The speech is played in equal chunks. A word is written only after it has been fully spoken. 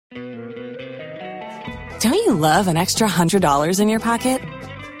Don't you love an extra $100 in your pocket?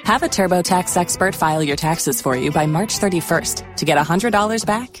 Have a TurboTax expert file your taxes for you by March 31st to get $100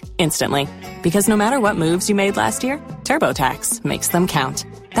 back instantly. Because no matter what moves you made last year, TurboTax makes them count.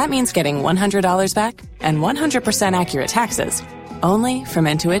 That means getting $100 back and 100% accurate taxes only from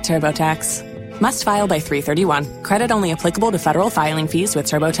Intuit TurboTax. Must file by 3/31. Credit only applicable to federal filing fees with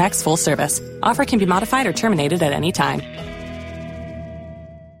TurboTax full service. Offer can be modified or terminated at any time.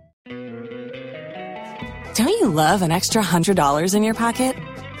 Don't you love an extra $100 in your pocket?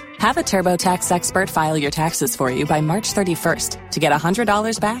 Have a TurboTax expert file your taxes for you by March 31st to get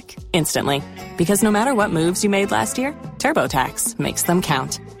 $100 back instantly. Because no matter what moves you made last year, TurboTax makes them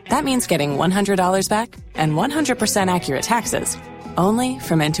count. That means getting $100 back and 100% accurate taxes only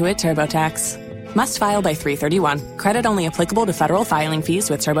from Intuit TurboTax. Must file by 3/31. Credit only applicable to federal filing fees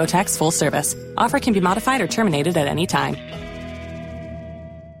with TurboTax full service. Offer can be modified or terminated at any time.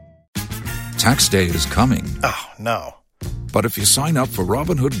 Tax day is coming. Oh, no. But if you sign up for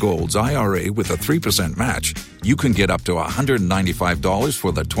Robinhood Gold's IRA with a 3% match, you can get up to $195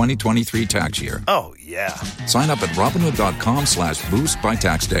 for the 2023 tax year. Oh, yeah. Sign up at Robinhood.com/boost by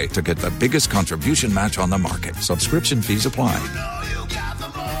tax day to get the biggest contribution match on the market. Subscription fees apply.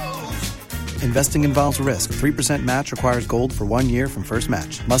 Investing involves risk. 3% match requires gold for 1 year from first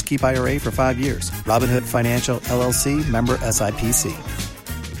match. Must keep IRA for 5 years. Robinhood Financial, LLC, member SIPC.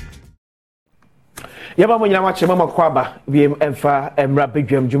 Yaba mo nyina wache mama kwaba wiem emfa emra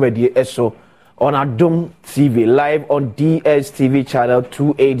bedwam dwumadi eso on Adom TV live on DSTV channel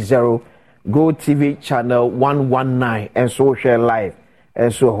 280, Go TV channel 119 and so share live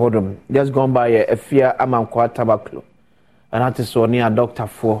and so hodom just gone by a fear amankwa tabaklo and that is only a doctor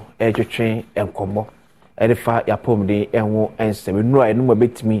for etwetwen enkomo edifa yapomde enwo ense we no enu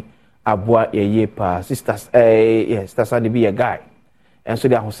betimi aboa yeye pa sisters yes that's and be a guy. And so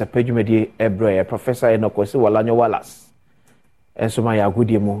there was a pedumedi ebro professor enokosi walanyo walas and so my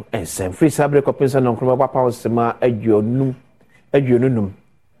agudiemu and sem free sabre kopinsa non kroma papa sema aduonum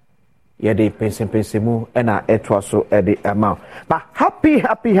ye de pensemu na etwa so e de amount but happy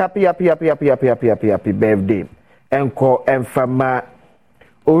birthday enko enfama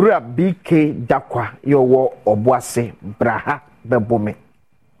owura BK Dakwa yowo oboase braha bebome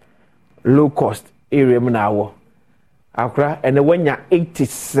low cost area mu na wo akra and when you're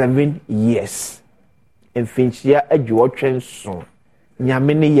 87 years in finchia adwotwen so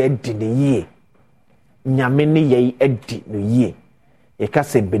nyame ne ye di ne ye nyame ne ye edi no ye e ka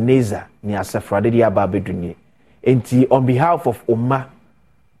se Beneza ni asafrade dia ba bedunye enti on behalf of Oma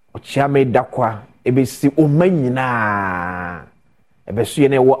Ochiame Dakwa ebesi Oma nyina ebesu ye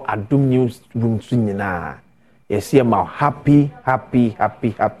ne wo Adom News room su nyina yes ye ma happy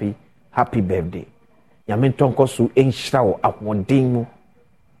birthday. Yamintonko su enhyira wo ahwodin mu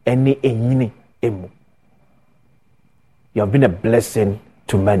ene enyini emu. You have been a blessing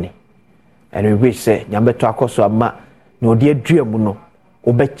to many, and we wish say nyambeto akoso ama na odi aduamu no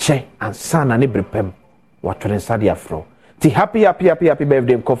obeche ansana ne brepem watore nsade afro. Ti happy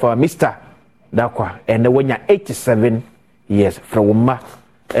birthday for Mr. Dakwa and when you're 87 years from Uma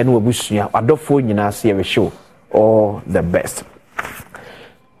and wabusua adofo nyina se we show all the best.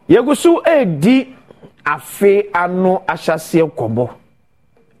 Yegusu edi afe ano ashase kobo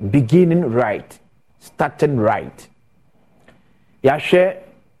beginning right, starting right. Yahwe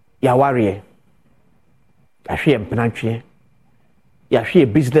yaware yahwe empenatwe yahwe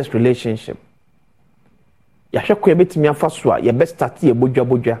business relationship yahwe ko ebetimi afaso a ye best start ye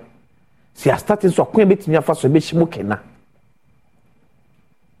bodwa si a starting so ko ebetimi afaso be shimo kena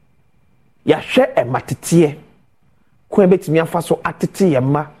yahwe ematete ko ebetimi afaso atete ye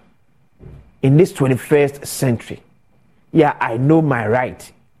ma in this 21st century. Yeah, I know my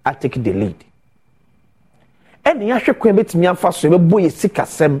right. I take the lead. And yahwe ko ebetimi afaso be boye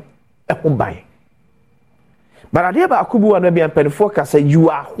sikasem ehomban. But I never akubu wana bi ampenfo ka say you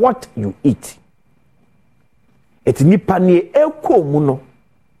are what you eat. Eti nipa ne ekọ mu no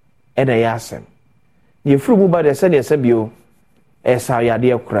e na yasem. Ne furu mu ba de se ne se bio esa yade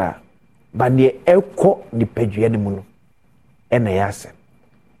ekura. Ba ne ekọ nipadua ne mu no e na yasem.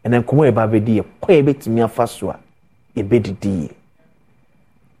 And then come eba bedi e kwa ebetimi afaso a e bedidi.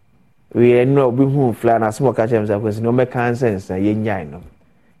 We no bi hu fla na asemo ka chem say kwesi no make sense na ye nyai no.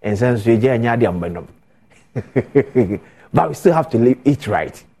 En sense ye je anya de ambenom. But we still have to eat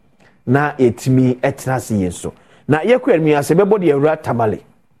right. Na etimi etnasi yenso. Na yekwa mi asebebo de ewura tamale.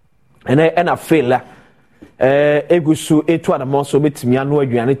 And I feel egusu etu adamo so betimi anu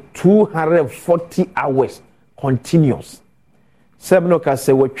aduane 240 hours continuous. Sebno ka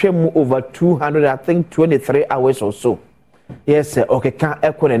say watwem over 200, I think 23 hours or so. Yes, okay, can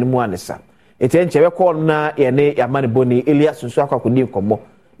ekwo na nimu anesa. etenche be call na ye ne yamane boni Elias nso akakodi nkomo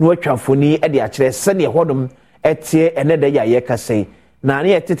na watwafoni e de akire se ne hodom etie ene da ya ye kasei na ne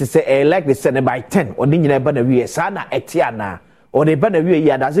yetete se like the send by 10 odi nyina ba na wie sa na etie ana odi ba na wie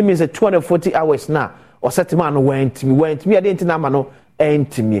ya that means 240 hours na or settlement no went me I didn't na ma no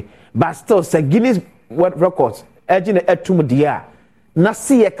entimi but still say Guinness World Records ejine etum dia na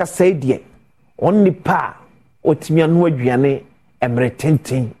se ye kasei die onni pa otimi anu aduane emre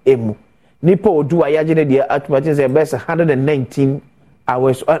tenten emu nipa odu ayagene dia atuma say best 119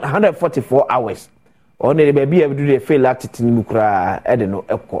 hours 144 hours only the baby ever do the fail attitude ni mukura e de no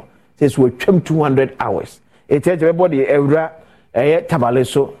ekọ says we twam 200 hours it tell everybody ewura tabale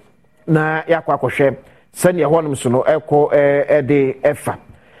so na yakwa kwhwe sane honom so no ekọ de efa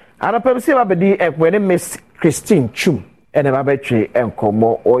anapem se ba bedi ekwe ne Miss Christine Chum ene ba betwe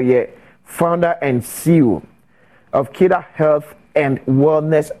enkomo oye founder and CEO of Kida Health and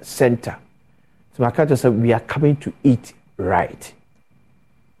Wellness Center. So my country said we are coming to eat right.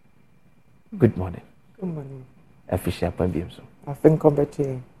 Good morning. Good morning. Official Pambium so. I think I'm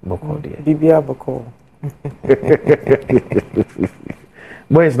better. Boko dear. Bibia Boko.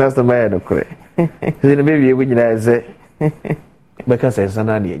 Boy is not the man of correct. Then maybe when you say because it's an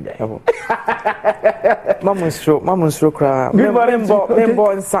idea. Mama's stroke. Member in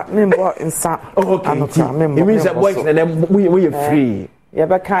Sa. Okay. It means that boys and then we are free.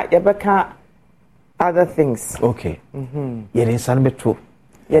 Yabaka other things. Okay. Yet in San Beto.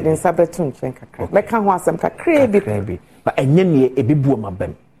 Yet in Sabetun Chenkaka. Meka ho asem kakrebi. But enye ne ebibu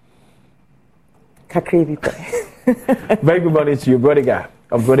mabem. Kakrebi. Very good morning to you, Brodiga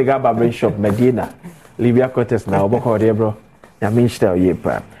of Brodiga Barbering Shop, Medina. Livia Cortes now, Boko dear bro. I mean, still, yeah,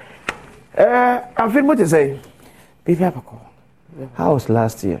 pa. I feel what to say. Bibia Boko. How was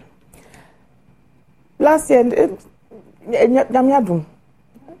last year? Last year, Nyamyadum.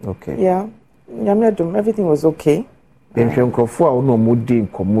 Okay. Yeah, Nyamyadum. Everything was okay. Nkrofo no mudi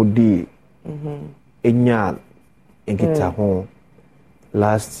nkomodi. Enya enkita ho.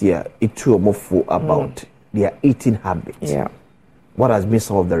 Last year, it too mofo about their eating habits. Yeah. What has been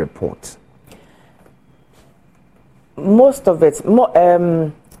some of the reports? Most of it,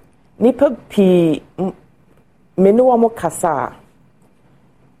 nipa pi menu wamo kasa.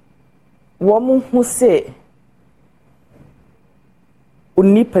 Wamo hu se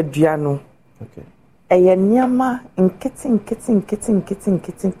unipa duano. Okay. Eye nyama nkiti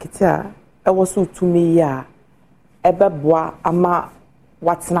a ewo so tumi ya ebeboa ama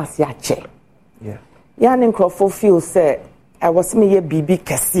watena se ache. Yeah. Ya ne nkrofo feel say I was me ye bibi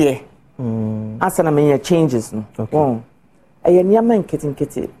kese. Answer me changes no. Okay. Eye nyama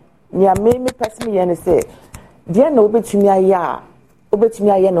nkiti. Nya me person ye ne say dia na obetumi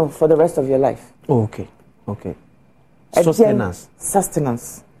aye no for the rest of your life. Oh, okay. Okay.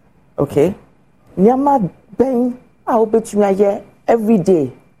 Sustenance. Okay. Nyama ben a obetumi aye every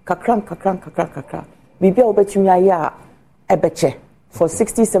day. Kakran. Bibi a obetumi aye ebeche for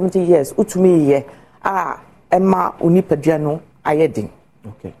 60-70 years. Utumi ye emma unipadua no aye din.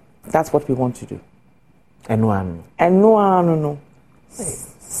 Okay. That's what we want to do. And no.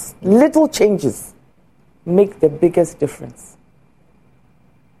 Little changes make the biggest difference.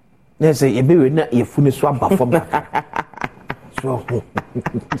 Let's say you be na you funi so aba from back. So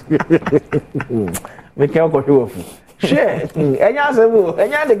we can go to work. Share. Enya sebo,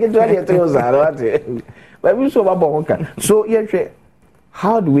 enya de get ready to use what. But we so aba honka. So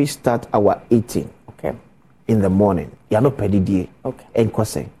how do we start our eating? Okay. In the morning. You're not ready day. Okay. And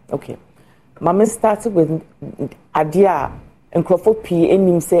kose. Okay. Mama started with adia and crofo pee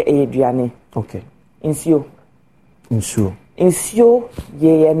enim say aduane. Okay. Insio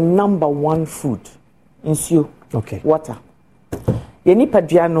ye number one food. Insio. Okay. Water. Ye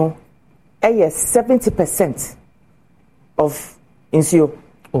nipadua no 70% of insio.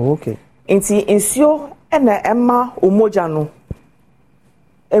 Oh, okay. Inti insio ena emma umoja no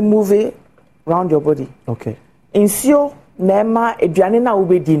move around your body. Okay. Insio na emma aduane na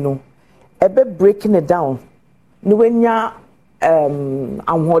ubedi no ebe breaking it down. No wenya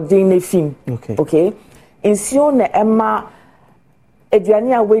ahoden na fim. Okay. Insio na emma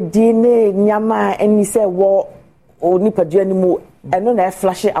aduane a wedi ne nyama eni se wo onipadua ni mu eno na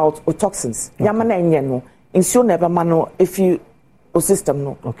flush out o toxins. Okay. Nyama na enye no insio na eba ma no if you system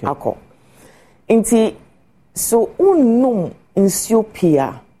no akọ. Inti so unum insio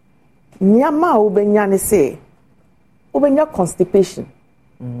pia nyama obenya ne se obenya constipation.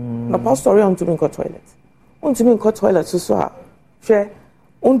 Na pastor on to me go toilet. Untumi nko toilet so a hwe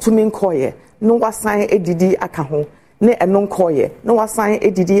untumi nkoye no wasan edidi aka ho ne eno nkoye no wasan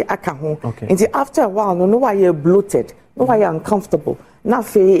edidi aka ho. Nti after a while no why you bloated, no why you uncomfortable. Na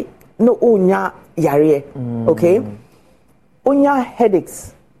fe no unya yare. Okay? Unya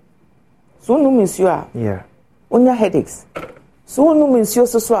headaches. So no means you are. Yeah. Unya headaches. So no means you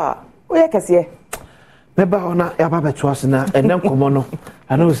so oya kase. Meba ona ya baba tuasina enen komono.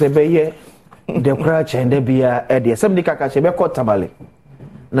 Anu se be ye de kra chende bia e de sem dika ka che be kotabale.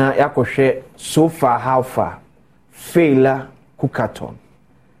 Na yakohwe so far how far failure Kukaton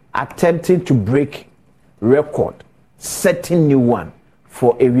attempting to break record, setting new one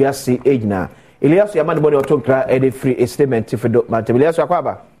for area C age now. Elias Yamani body autocra edit free a statement if you don't matter. Elias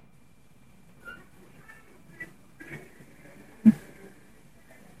Yakwaba.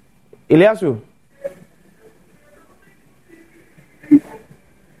 Eliasu.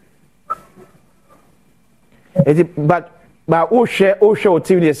 But o share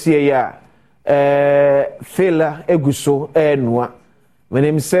TV see ya failure eguso enwa. When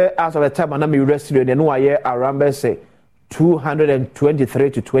him say out of the time and I'm rested and no I around say 223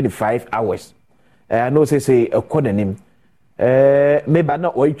 to 25 hours. I know say according him. Maybe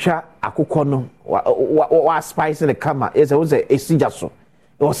not oicha akukɔ no wa spice in the camera is was a sijaso.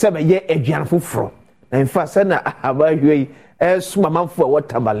 Or 7 year aduan foforo. Na in fact say na abahwe suma manfo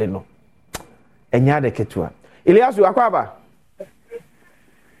watermale no. Enya de ketua. Eliasu akwaba.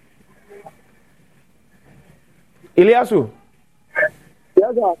 Eliasu.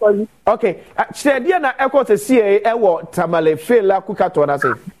 Okay. Said na eko se see ewo tamale fail Kukaton na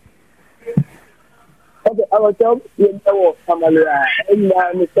say. Okay, I will tell you tamale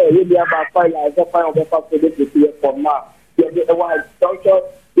and me say you be about file as a file of the facility for now. You the one social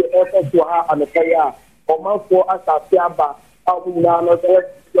the effort to her and the prayer. For man for us as Fiaba, how we now know the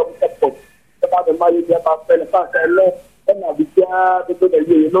support. About the money about the fact and I be there because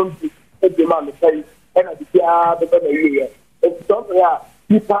you don't the man the say and I be there because you it's something that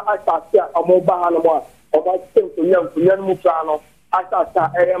people are here a mobile animal about things to young Mutrano. I thought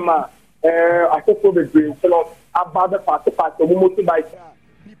Emma, I think for the dream, about the party, who motivate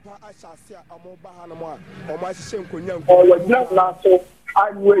people are here a mobile animal or my same young or was not last so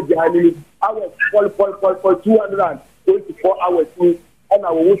I'm waiting. I was for 224 hours and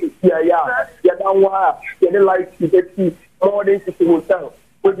I will see a yard. You don't want to like to get more than 50 hotel.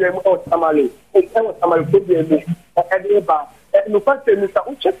 Put them out Tamale. It's our Tamale put them at the bar. And the first thing is that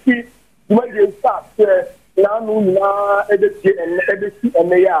we check when you start now, no, everything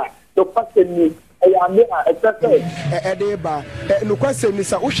and they are the first thing. Edeba no question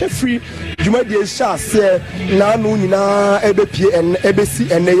is a free Juma de Shas na no nyina ebepie en ebesi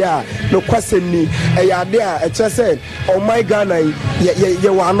eneya no question ni eya de a say oh my Ghana ye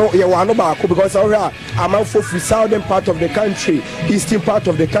wano ba because ora amanfo free southern part of the country, eastern part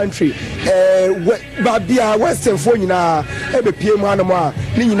of the country ba bia western fo nyina ebepie mu anamo a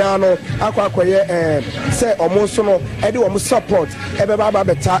ni nyina no akwakoye say omo so no e de omo support ebe ba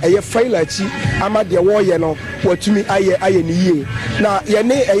beta eye failure chi ama de wo ye no watumi aye ni yie na ye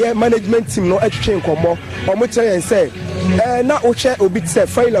ne eye management team no atwetwe nkomo omo kire yen say na o che obi say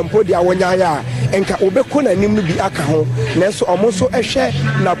failure mpo de awonya ya enka obeko na nim no bi aka ho na so omo so ehwe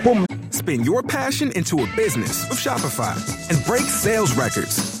na pom. Spin your passion into a business with Shopify and break sales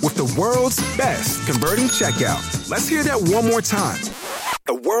records with the world's best converting checkout. Let's hear that one more time.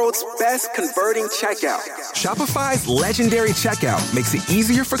 The world's best converting checkout. Shopify's legendary checkout makes it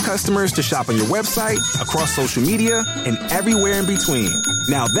easier for customers to shop on your website, across social media, and everywhere in between.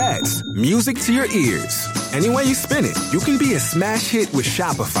 Now that's music to your ears. Any way you spin it, you can be a smash hit with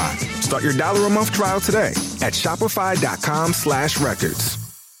Shopify. Start your $1 a month trial today at shopify.com/records.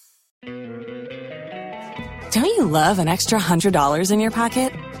 Don't you love an extra $100 in your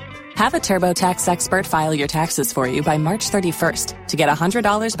pocket? Have a TurboTax expert file your taxes for you by March 31st to get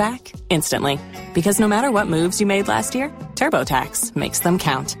 $100 back instantly. Because no matter what moves you made last year, TurboTax makes them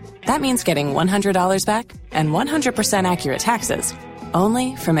count. That means getting $100 back and 100% accurate taxes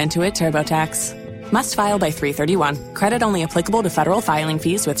only from Intuit TurboTax. Must file by 3/31. Credit only applicable to federal filing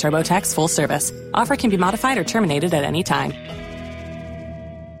fees with TurboTax full service. Offer can be modified or terminated at any time.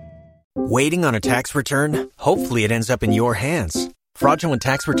 Waiting on a tax return? Hopefully it ends up in your hands. Fraudulent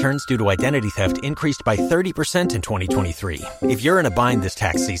tax returns due to identity theft increased by 30% in 2023. If you're in a bind this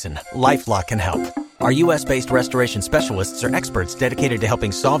tax season, LifeLock can help. Our U.S.-based restoration specialists are experts dedicated to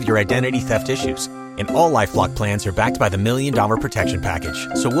helping solve your identity theft issues. And all LifeLock plans are backed by the $1 Million Protection Package.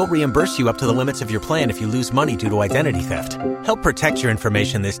 So we'll reimburse you up to the limits of your plan if you lose money due to identity theft. Help protect your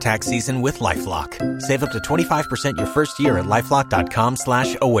information this tax season with LifeLock. Save up to 25% your first year at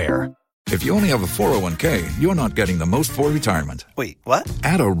LifeLock.com/aware. If you only have a 401k, you're not getting the most for retirement. Wait, what?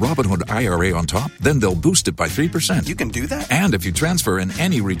 Add a Robinhood IRA on top, then they'll boost it by 3%. You can do that? And if you transfer in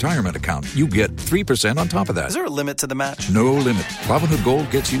any retirement account, you get 3% on top of that. Is there a limit to the match? No limit. Robinhood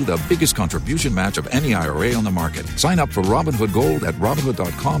Gold gets you the biggest contribution match of any IRA on the market. Sign up for Robinhood Gold at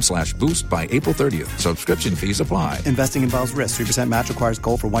Robinhood.com/boost by April 30th. Subscription fees apply. Investing involves risk. 3% match requires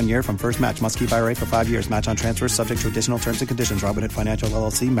gold for 1 year from first match. Must keep IRA for 5 years. Match on transfers subject to additional terms and conditions. Robinhood Financial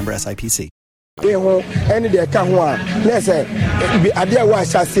LLC, member SIPC. Any de ka ho a na say ade a wa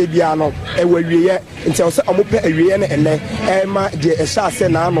hyase bia no e wawiye nti o se omope awiye ne ene e ma de hyase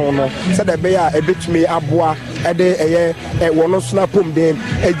na ano no se de be a ebetumi aboa e de eye wono sona pom den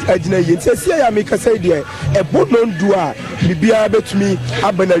agina yi nti sia ya me ka say de e bonondu a bibia betumi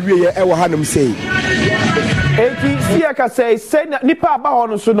abana wiye e wo hanom sei enti sia ka say nipa aba ho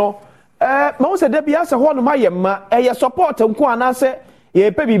no so no ma wo se de bia se ho no ma yemma ye support nko ana se ye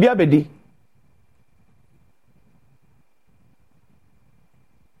pe bibia bedi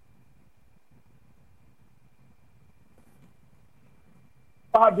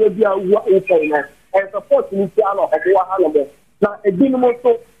Baby, and support me, Tiano, and Wahanamo. Now, a dinner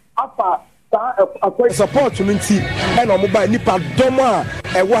so after support to Ninti and Omoba Nipa Doma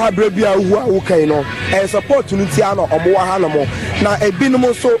and Wahabrebia Wukano and support to Nintiano or Moahanamo. Now, a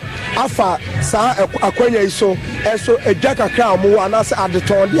binomo so Afa Sa Aquania so and so a Jacka crown Moanas at the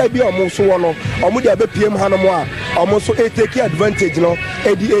town, the idea of Mosuano or Mudia PM Hanamoa, almost so take advantage, no,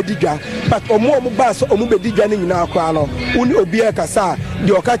 Eddie Ediga, but Omo Bass or Mubedi Janning now, Crano, Uni Obia Casa,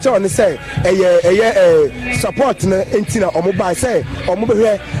 the Okacha on the say, a support Intina or Moba say, or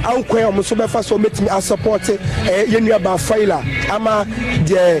Mubia, I'll so make me as support yenu aba faila ama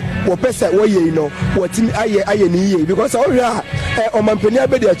de wo pese wo ye no what me aye ni because all ya o mampani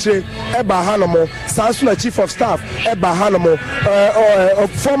abedi akire e ba hanomo sansuna chief of staff e ba hanomo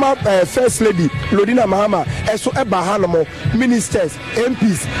former first lady Lodina Mahama so e ba hanomo ministers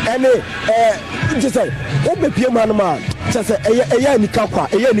MPs ene just say o be piem hanoma just say eya nikakwa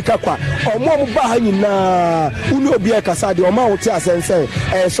omo ba ha nyina unu obi e kasa de o ma wo ti asense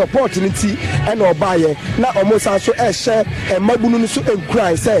support nti and obaye na omosa so ehye mabunu so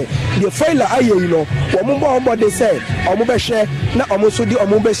enkran say the failure aye you know ombo de say omobehye na omoso di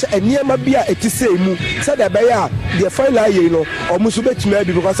omobehye eniema bia etise mu say the be ya the failure aye you know omoso betumi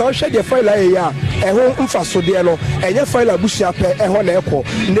abi because I share the failure aye ya eho mfaso de no enye failure bushia pe eho na ekọ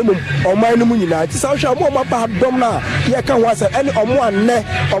nemu oman no mu nyina ti say hwe omo ba dom na ye ka ho asa ene omo anne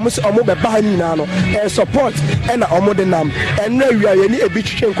omo be ba nyina no support na omo de nam enna wia ye ni ebi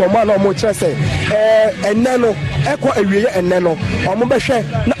twetwe nkomo na omo kire say eneno ekọ awiye eneno omo behwe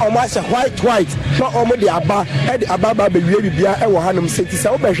na omo ase white na omo de aba e ababa be wiye bibia e wo hanom senti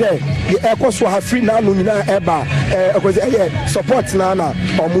say obehwe de ekọ so ha free na no nyina eba ekoze support na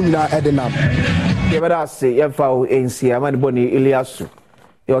omo nyina edenam ye bada say ye fa o ensi amane boni Eliasu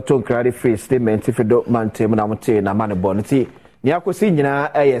your ton credit free statement if do mantem na mote na mane boni ti ni akosi nyina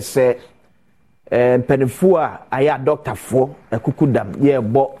se penifo a aya doctor fo akukudam ye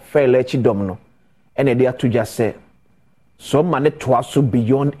bo fele chidom no ene de atoja se so mane toa so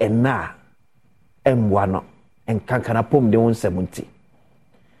beyond ena emwa no enkankana pom de 170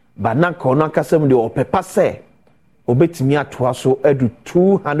 ba na kono akasem de opepa se obetimi atoa so edu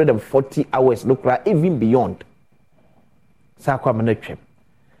 240 hours no kra even beyond sa kwa mane twem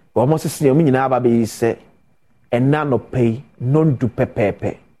bo mo sese ne nyina aba be se ena no pay non du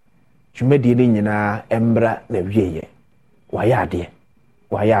pepepe twemedie ne nyina embra na wieye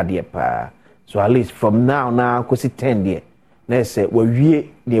wayade pa so at least from now kosi 10 there na say wawie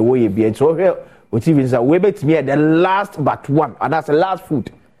de woye bia so here what even say we betimi the last but one and that's the last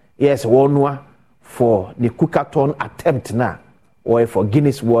food yes one for the cookathon attempt now or for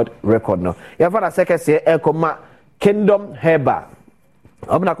Guinness World Record no ya for the second say ekoma Kingdom Herbal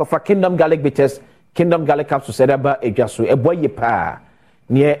obna ko for Kingdom Garlic Bitters Kingdom Garlic Capsule sedaba edwaso eboye pa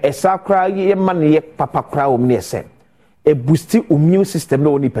ne esakra ye man ye papa kra o me se e boost immune system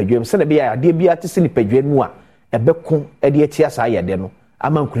no ni padwem se na bia ade bia te se ni padwem mu a ebeko e de atia sa ye de no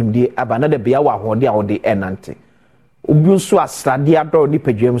amankurimdie abana de bia wa hode a wode enante obi nso asrade adoro ni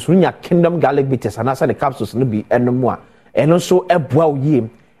padwem so nya Kingdom Garlic Bitters anasa the capsules no bi enomu a eno so eboa oyie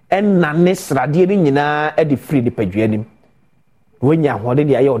enane srade ni nyina e de free ni padwem wonya hode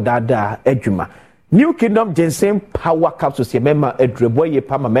de aye odada adwuma New Kingdom Ginseng Power Capsules ye mema edrebo ye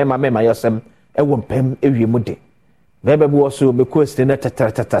pa mema yosem e wompem ewie mu de bebe bu oso me question na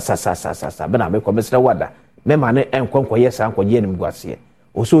tata bena me ko mesra wada mema ne enkonko ye sa anko ye nim guase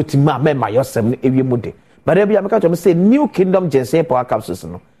oso tima mema yosem ewie mu de bare bia me ka to me say New Kingdom Ginseng Power Capsules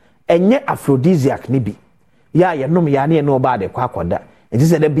no enye aphrodisiac ni bi ya ye nom ya ne no ba de kwa akoda nti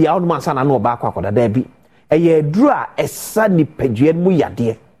sɛ da bi a wonum ansa na no ɔba akɔ akɔda da bi ɛyɛ aduru a ɛsa nipadua mu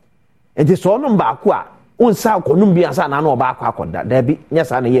yadeɛ nti sɛ ɔnom baako a wonsa akɔnum bi ansa na no ɔba akɔ akɔda da bi nyɛ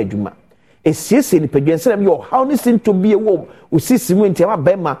saa na yɛ adwuma esiesie nipadua nsɛm yɛ ɔhaw ne sintom bi ɛwɔ osisi mu nti ama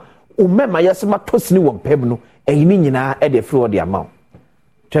bɛma umema yɛsɛma tosini wɔ mpɛm no ɛyi ne nyinaa ɛde frɛ ɔde ama wo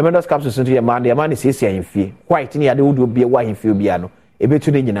tremendous capsules nto yɛ ma de ama ne siesie ahemfie white ne yɛde wodeɛ bi ɛwɔ ahemfie biara no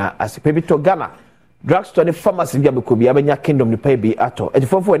ɛbɛtu ne nyinaa ase pɛbitɔ Ghana drugstore ne pharmacy bi abɛkɔ bi abɛnya kingdom ne pɛ bi atɔ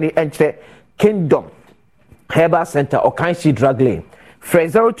ɛtifɔfoɔ ani ɛnkyerɛ kingdom herbal center ɔkanhyi drug lane frɛ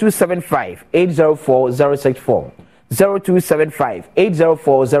 0275 804 064 0275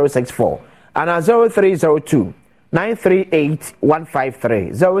 804 064 and 0302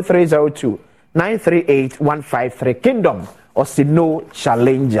 938-153 0302-938-153 Kingdom or no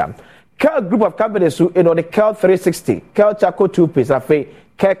challenger. Kel group of companies who in on the Kel 360 Kel Chaco toothpaste afe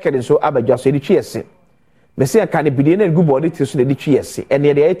Kel Kedin so abajo so the chiese me say can be the good body to so the chiese and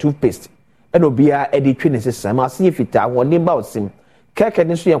the toothpaste and obia e di twene sesa ma se fita won ba osim Kel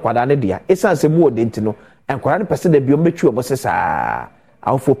Kedin so yankwada ne dia esan se mu odenti no enkwada ne pese da bi o metwi o sesa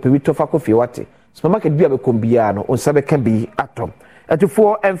awfo pewito fa kofi wate supermarket bi abekombia no onsabe kan bi atom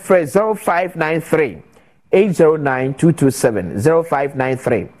at4 and fresh 0593 809-227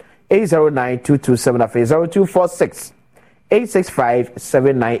 0593 809-227 afi 0246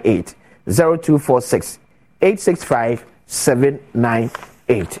 865-798 0246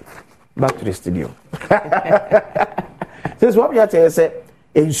 865-798 back to the studio. This what we have to say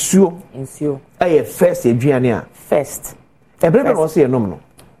ensuo aye first aduane first everybody was say no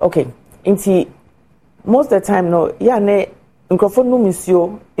okay inti most of the time no ya ne nkrofo no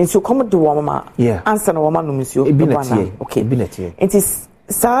nsuo come do woma answer na woma no nsuo okay binetie inti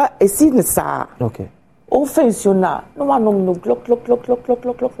sa esi ne sa okay o fe nsuo na no one no glock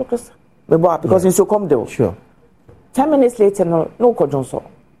because nsuo come do sure 10 minutes later no ko jonso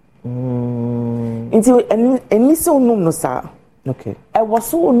inti eni so num no sa okay I was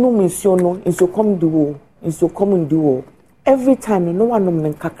so num nsuo come do every time no one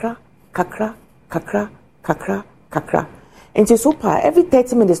num kakra Inti super every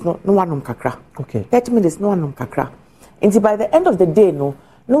 30 minutes no one num kakra. Okay. 30 minutes no one num kakra. Inti by the end of the day no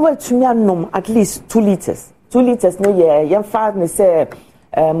one to me num at least 2 liters. 2 liters no yeah fast me say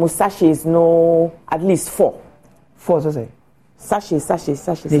sachets no at least 4 so say. Sachets.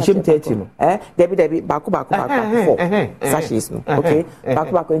 They shim 30 no. Debbie baku 4 sachets no. Okay.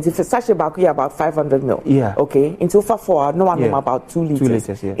 Baku inti sachet baku about 500 ml. Yeah. Okay. Into 4 no one num about 2 liters. 2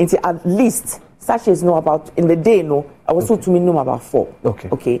 liters yeah. Into at least sachets no about in the day no I was to me no about 4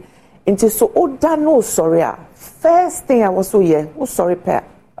 okay into so oda no sorry first thing I was so sorry pair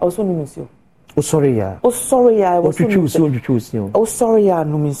I was so no monsieur sorry I was so choose sorry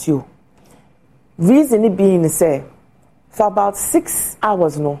no monsieur reason it being say for about 6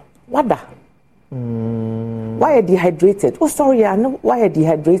 hours no wada why are dehydrated sorry I know why are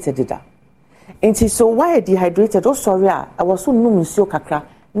dehydrated that into so why are dehydrated sorry I was so no monsieur kakra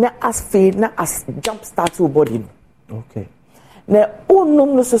na as fade na as jump start your body. Okay. Na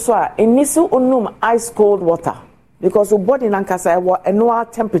onum no so a eniso onum ice cold water because your body nankasa wa annual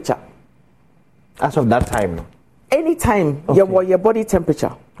temperature. As of that time no. Anytime your body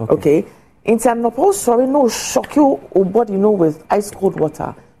temperature. Okay. In time no sorry no shock your body no with ice cold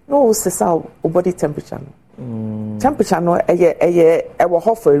water. No sesa your body temperature. Temperature no e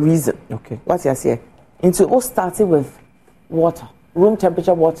hot for a reason. Okay. What you say? Into all starting with water. Room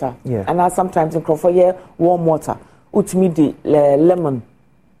temperature water, and sometimes in Crawford, warm water. Utmi the lemon,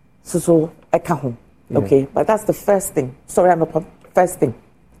 so eka home. Okay, but that's the first thing. Sorry, I'm not first thing.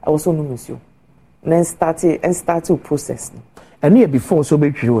 I also know monsieur. Then start to process. And here before so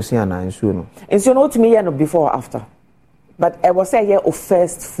be you was here na nsuo no. Nsuo no utmi here no before or after. But I was say here of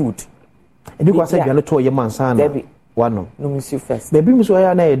first food. And you was say you no to your man sana. One no monsieur first. Baby muso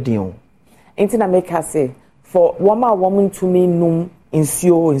ya na edin. Enti na make her say for woman to me num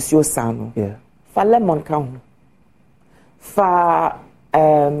nsuo sano. Yeah. For lemon can. For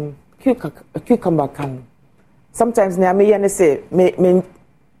cucumber can. Sometimes na me yan say me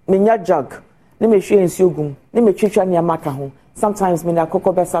nya jug. Ne me hwe nsuo gum. Ne me twetwa nya maka ho. Sometimes me na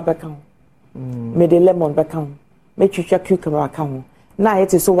cocoa besa beka ho. Me de lemon beka ho. Me twetwa cucumber ka ho. Na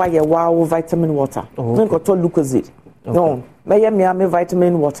it is so why wow vitamin water. Me go to Lucozade. No, me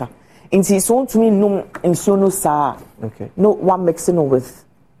vitamin water. Inti so to me num nsuo no saa. Okay. No one mixing with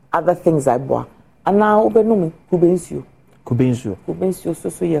other things I bought. And now obenum kubensuo. Kubensuo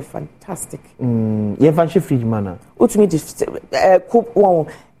so yeah fantastic. Yeah fancy fridge man. Utumi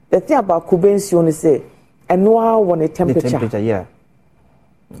the thing about kubensuo is say and no one a temperature. The temperature, yeah.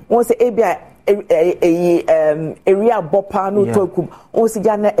 Once say area bopa no tokum o si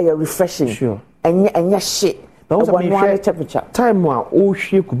ja na refreshing sure enya shit but what no temperature time a o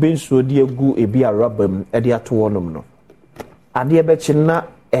hwie kube nsuo de agu ebi a rubber e de ato wonom no ade be chi na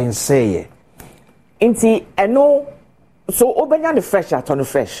enseye inti eno so obenya the fresh at on the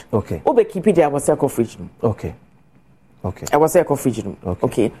fresh okay obe keep it there was circle fridge okay I was circle fridge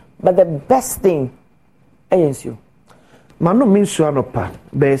okay but the best thing is you manu minsu anopa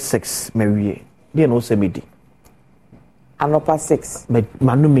be 6 mewie de no se medi anopa 6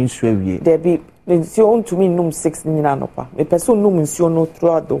 manu minsu awie there be nsi on to me num 6 ni anopa me person num nsi no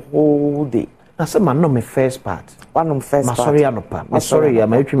throughout the whole day na se manu me first part one first part sorry anopa me sorry ya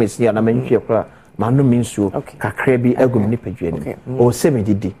ma twi me si ya na mentwi kra manu minsu kakra bi agum ni padua ni o se me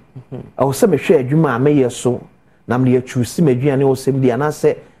didi o se me hwe adwuma me yeso na me ya chusi me aduane o se me di ana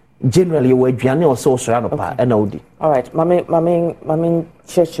se generally you aduane o se o so anopa e na odi all right mami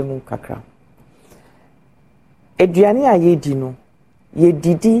church mu kakra aduane a ye di no ye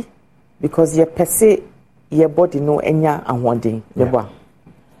didi because ye pese ye body no enya ahoden lebo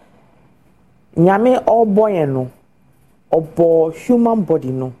nyame oboye no obo human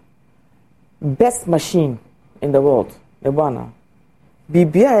body no best machine in the world lebo na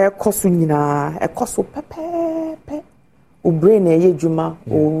bibia e koso nyina e koso pepepe o brain e yedwuma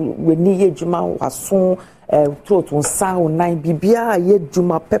o weni yedwuma waso throat on sound nine bibia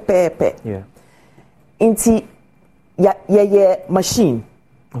yedwuma pepepe yeah inti ye machine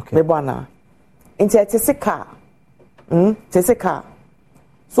okay me bwana inti etesika tesika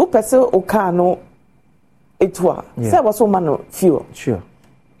so pese o car no etwa say was so man fuel sure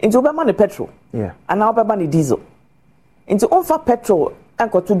inti obema ne petrol yeah and now obema ne diesel inti onfa petrol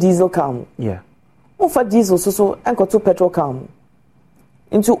anko to diesel car yeah onfa diesel so anko to petrol car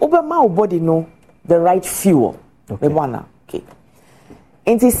inti obema o body no the right fuel me bwana okay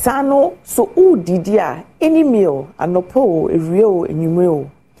inti sano so u didia any meal anopo erio enyumre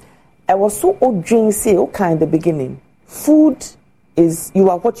I was so drink say okay in the beginning food is you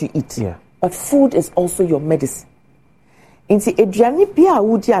are what you eat yeah but food is also your medicine inti eduane bia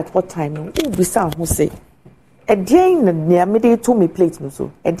wudi at what time no u bisa ho say edian na near me dey to me plate no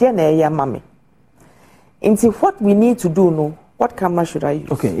so edian na eya mame inti what we need to do no what camera should I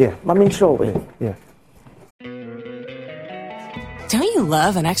use okay yeah mame sure yeah Don't you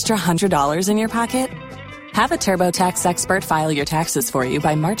love an extra $100 in your pocket? Have a TurboTax expert file your taxes for you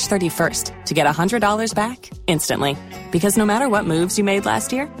by March 31st to get $100 back instantly. Because no matter what moves you made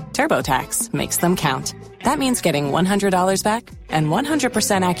last year, TurboTax makes them count. That means getting $100 back and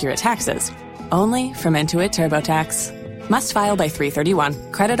 100% accurate taxes only from Intuit TurboTax. Must file by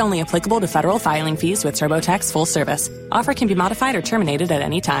 3/31. Credit only applicable to federal filing fees with TurboTax full service. Offer can be modified or terminated at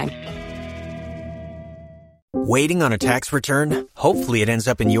any time. Waiting on a tax return? Hopefully it ends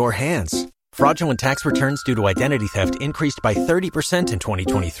up in your hands. Fraudulent tax returns due to identity theft increased by 30% in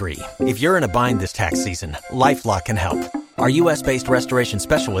 2023. If you're in a bind this tax season, LifeLock can help. Our U.S.-based restoration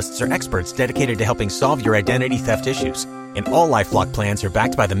specialists are experts dedicated to helping solve your identity theft issues. And all LifeLock plans are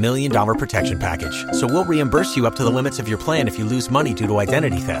backed by the $1 Million Protection Package. So we'll reimburse you up to the limits of your plan if you lose money due to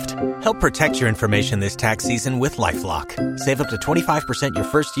identity theft. Help protect your information this tax season with LifeLock. Save up to 25% your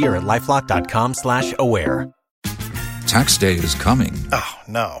first year at LifeLock.com/aware. Tax day is coming. Oh,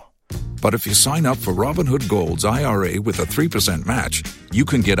 no. But if you sign up for Robinhood Gold's IRA with a 3% match, you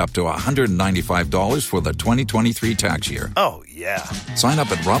can get up to $195 for the 2023 tax year. Oh, yeah. Sign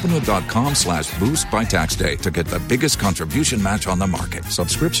up at Robinhood.com/boost by tax day to get the biggest contribution match on the market.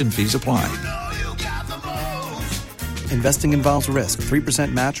 Subscription fees apply. Investing involves risk.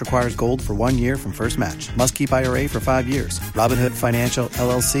 3% match requires gold for 1 year from first match. Must keep IRA for 5 years. Robinhood Financial,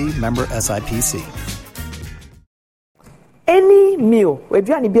 LLC, member SIPC. Any meal we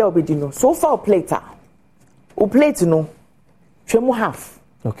do any bia obedi no so far plate o plate no twemu half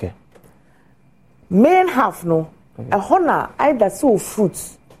okay main half no a hona either so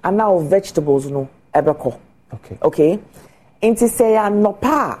fruits and now vegetables no ebeko okay inti say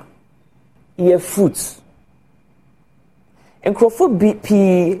anopa ye fruits enkrofo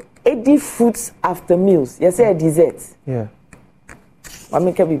p edi fruits after meals you say dessert yeah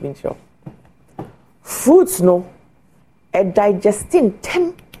mama can be been sure fruits no a digesting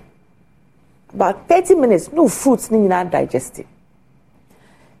 10 about 30 minutes no fruits ni na digesting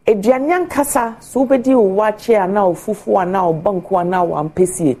eduanyan kasa so bedi o wache ana ofufu ana obanku ana o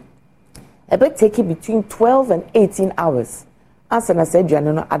ampesi e be take it between 12 and 18 hours answer na say eduan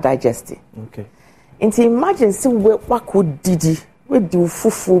no digest okay into imagine say we didi we do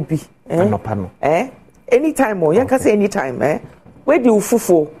fufu bi anytime o yan kasa anytime we do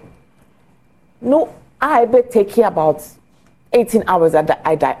fufu no I be take care about 18 hours at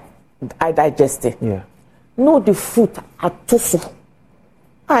I digest it. Yeah. No, the food atoso.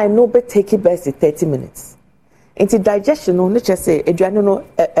 I know be take it best 30 minutes. Into digestion, no, let's just say, no,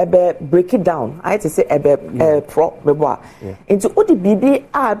 break it down. I had to say, pro, into all the BB,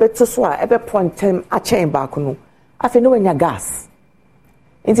 I bet to swear, point time, a chain back, no. I feel no in your gas.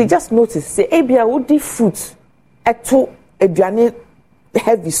 Into just notice, say, Abia would the food at 2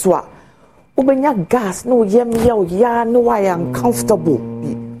 heavy swat. Ubenya gas, no, yeah, no, I am comfortable.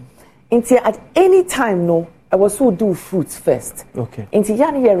 Into at any time, no, I was so do fruits first. Okay. Into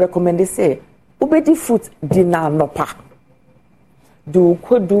yani recommend say, ubedi fruit dina nopa. Do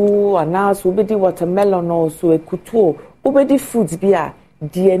kudu anas ubedi watermelon or so ekutuo. Ubedi fruits bia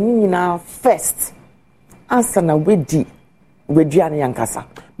dienina first. Answer na wedi yani yankasa.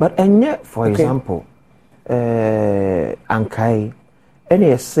 But and yet, for example, ankai,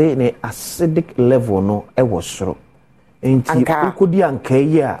 any say ne acidic level no e was so. Into ukudi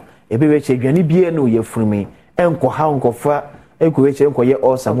ankai ya ebe weche dwani bia no ye frumi enko ha enko fa eko weche enko ye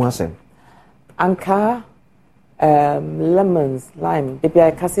awesome asem. Anka, lemons, lime, they be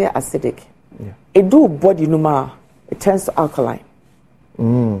acidic. Yeah. It do body numa, it turns to alkaline.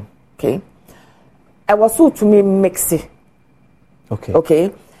 Okay. I was so to me mix it. Okay.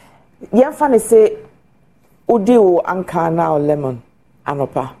 Okay. Yeah, funny say, Udio anka now lemon,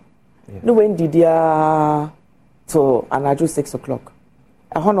 anopa. No when did ya to anaju 6 o'clock.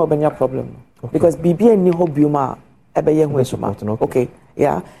 I don't know about your problem. Okay. Because BB and Niho Buma, okay.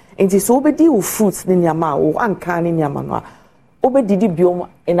 Yeah. And so obedi with fruits in yama or anka in yama. Obedi biome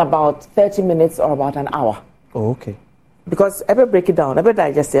in about 30 minutes or about an hour. Oh, okay. Because ever break it down, ever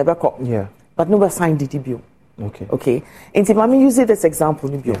digest, ever cook. Yeah. But no sign biome. Okay. Okay. And if mommy use this example,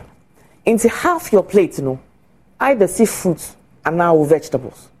 biome. Into half your plate, either seafoods and now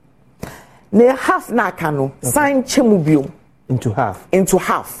vegetables. Near half na kano, sign chemu biome. Into half. Into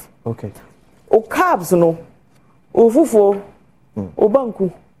half. Okay. O carbs o fufo, o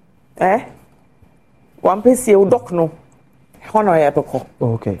banku. One piece o doc no. Hono epoko.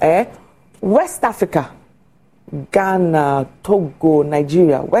 Okay. West Africa, Ghana, Togo,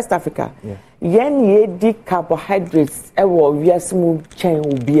 Nigeria, West Africa. Yeah. Yen ye di carbohydrates ewo wiasmu chen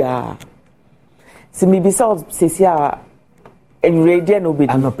ubia. Si mi bisa sesia enredi no be.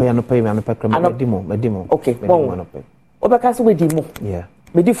 Anope medimo. Okay. Obeka so we di mo. Yeah.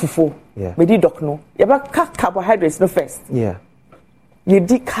 Me di fufu. Yeah. Me di doc no. Yaba carbohydrates no first. Yeah. You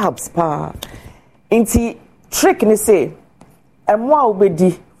di carbs pa. Inti trick ni say emwa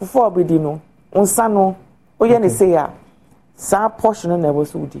obedi fufu obedi no. Onsa no oye ni say ya. Sa portion na wo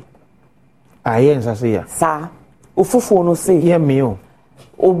so di. Yes, I say ya. Sa ofufu no say. Yeah me o.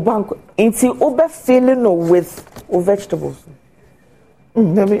 O bank inti obe filling no with vegetables.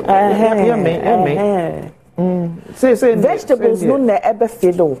 Say vegetables no na ebe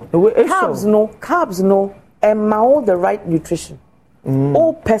fill. Carbs no and all the right nutrition.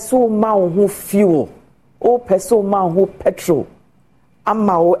 O peso ma who fuel. O peso ma who petrol.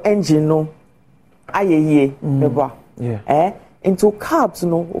 Ama o engine no ayeye meba. Yeah. Into carbs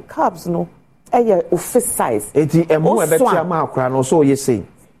no eye office size. Eti emu ebe ti ama akra no so ye say.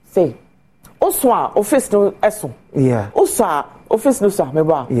 Say. Oswa office no eso. Yeah. Oswa office no so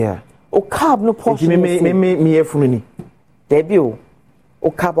meba. Yeah. O carb no portion. Me efunu there be o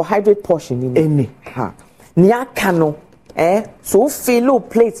carbohydrate portion in any. Ha. Nia kano so fill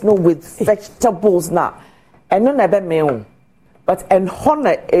plate no with vegetables na. Eno na be me o. But en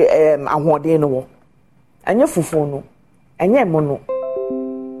honor ahode no. Anya fufu no. Anya mo no.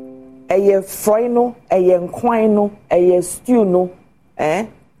 Eye fry no, eye nkwan no, eye stew no.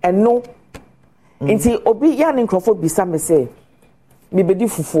 Eno. Inti obi ya ne nkrofo bisa me say me bedi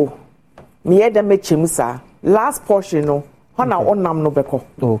fufu. Me hear them mechim sa. Last portion no. Hona onam no beko.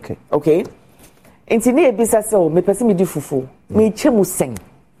 Okay. Okay. Inti ne ebisa say me pese me di fufu. Me chemu sen.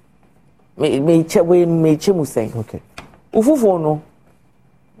 Me chemu sen. Okay.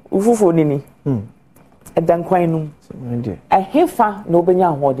 Ufufu nini. Edan kwan no. Hefa no benya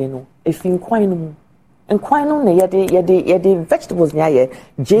ahode no. Efi nkwan no. Nkwan no na yede vegetables nya ye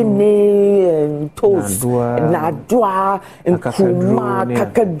jene toast nadwa nkuma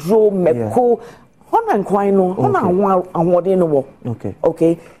kakadro meko hona nkwan no hona ahode no wo.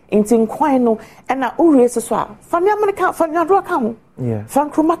 Okay inti nkwan no na ure so a fa nya america fa nya do ka ho fa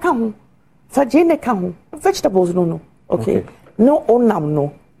nkuma ka ho fa jene ka ho vegetables no okay no onam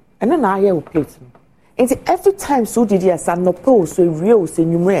no and na aye o plate no inti every time so did ya san no pose so real so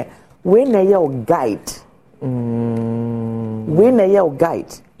numere when na your guide. When na your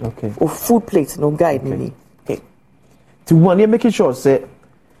guide. Okay. Or food plate no guide ni. Okay. To one you making sure say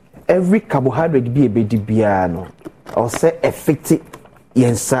every carbohydrate be a bit biano or say affect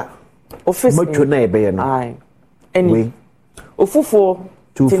yensa office macho na ebe no ai eni ofufo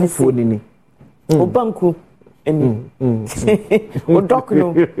tu ofufo ni o banku eni o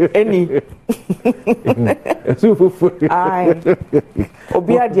dokno eni ofufo ai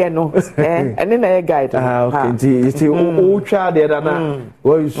obi ade no eni na ye guide okay nti o twa de na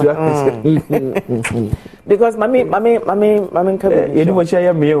wo usua because mami nkabe yedi mo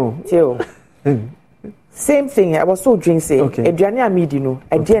chia me o tio same thing I was so drink say aduane amidi no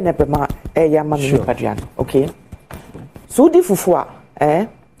ade na pema ya ma me paduane okay so di fufu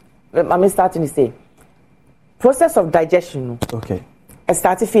mami starting to say process of digestion no okay I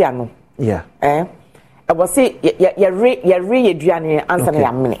started fear no yeah I was say ya re aduane answer na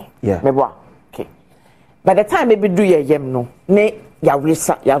ya mene me boa okay by the time maybe do your yem no ne ya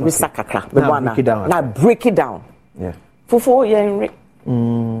resa kakra me boa na break it down yeah fufu ya re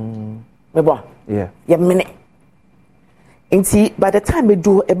me boa yeah ya mene nti by the time we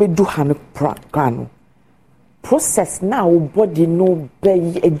do han no process now body no be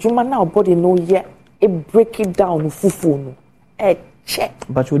ejuma now body no ye e break it down fufu no e check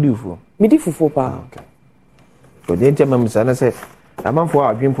but you do fufu me di fufu pa okay so the time say say amanfo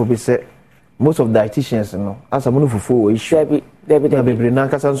adwempo be say most of dietitians no asa mo fufu we issue be na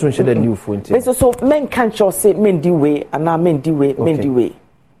kasa nso nhye da new fufu nti so men can't just say men di way and na men di way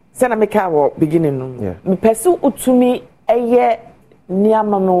say na make our beginning no me person utumi eye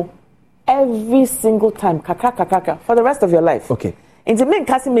niama no every single time kaka for the rest of your life okay into men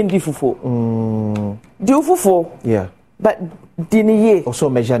kasi men di fufu di fufu yeah but di ni ye also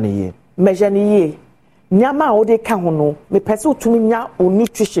measure ni ye niama o de ka ho no me person utumi nya o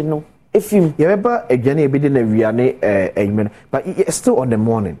nutrition no efim you remember aduane e be de na wiane but it's still on the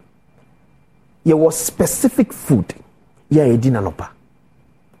morning there was specific food edina no pa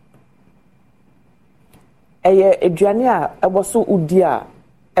aduane a ebo so udi a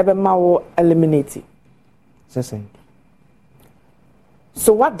ebe ma wo eliminate say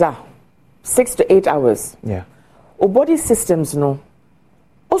so what da 6 to 8 hours yeah o body systems no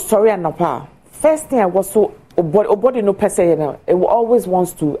o sorry anopa first thing I was so o body no per se you know it will always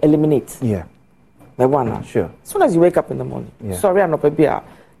wants to eliminate yeah the one sure as soon as you wake up in the morning sorry anopa bia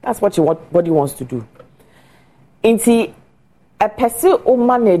that's what your body wants to do inti a person o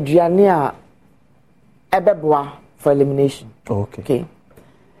man aduane a ebeboa for elimination okay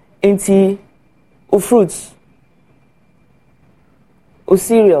inti o fruits o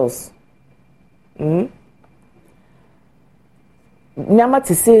cereals nyama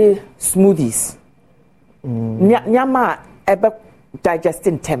to say smoothies nyama ebe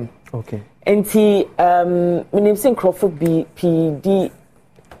digesting tem okay inti minim sin crofo PD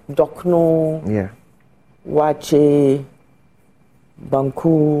dokno yeah wache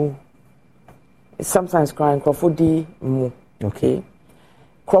banku sometimes crying crofo di mu okay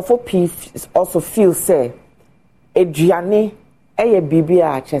crofo p also feel say aduane eye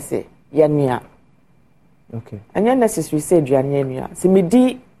bibia chese yanua okay and you necessary say aduane yanua se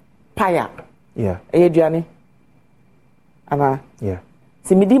medi paya yeah eye aduane ama yeah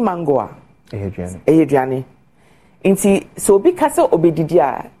se medi mango a eye aduane inti so obi kase obedidi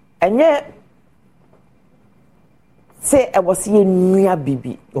a enye say I was yanua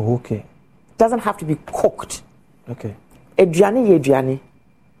bibi okay doesn't have to be cooked okay aduane ye aduane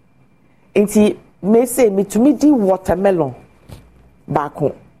inti me say me to me di watermelon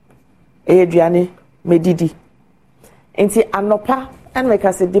baako aduane me didi inti anopa and like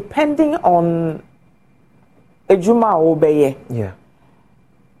I said depending on ejuma obeye yeah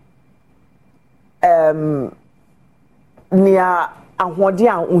nia ahode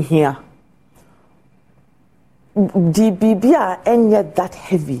a uhia di bibia enye that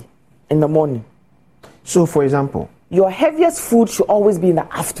heavy in the morning. So for example, your heaviest food should always be in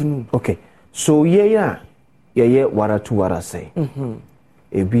the afternoon. Okay. So yeah wara to wara say.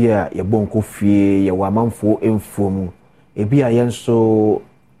 Ebia ye bonko fie ye wamanfo emfom. Ebia yen so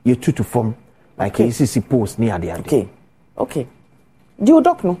ye tutu form like ACC post ni ade ade. Okay. Do you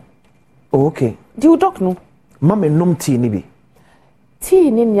doc no? Oh, okay. Do you doc no? Mama nom tea ni bi.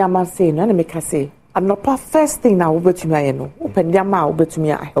 Tea ni nyama say no na make say. I'm not first thing now obetumi aye no. Open nyama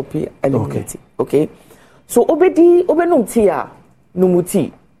obetumi a help you eliminate. Okay. So obenum tea a no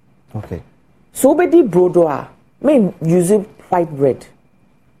tea. Okay. So obedi brodo a men use white bread.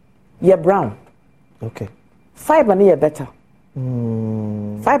 Yeah, brown. Okay. Fiber near better.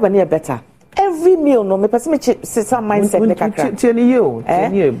 Fiber near better. Every meal no me person me some mindset me kakra.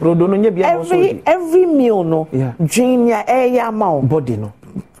 Tieni brodo no nya bia no so. Every meal no. Drain ya air mouth. Body no.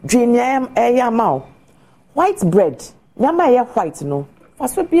 Drain ya air mouth. White bread. Nyama ya white no.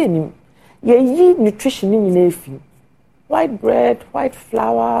 Faso bi enim. Ye yi nutrition ni na efi. white bread, white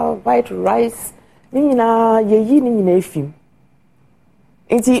flour, white rice. Nina ye nina efim.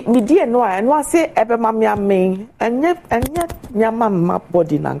 Inti mi die no a no ase ebe ma me amen enye nyama ma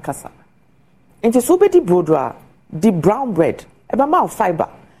body nankasa. Inti so be di brodo a di brown bread ebe ma fiber.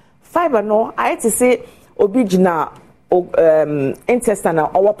 Fiber no I to say obi gina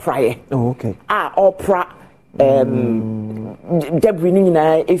intestinal or prayer. Oh, okay. Or pra debris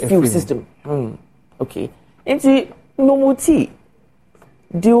nina efim system. Okay. Inti no muti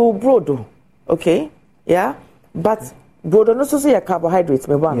di brodo. Okay, yeah, but brodo no so say carbohydrates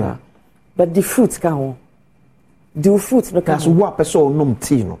me one, yeah. But the fruits can the fruits no can. That's what person no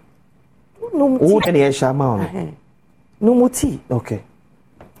tea no. No tea. Oh, any shama no tea. Okay.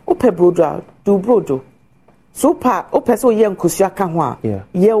 Ope brodo do brodo. So pa ope so ye nkosia ka ho a. Yeah.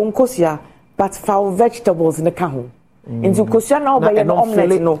 Ye nkosia but for vegetables in the ka ho. Into nkosia na obey no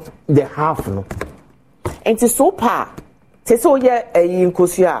omelette no. The half no. Into so pa te so ye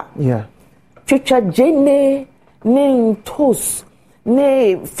nkosia. Yeah. Chicha jene ne toast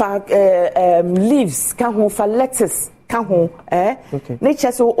ne fa leaves ka ho fa lettuce ka ho okay. Ne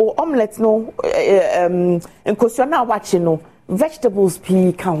cheso o omelette no nkosua na wachi no vegetables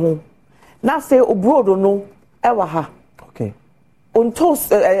pi ka ho na fe o brodo no ewa ha okay on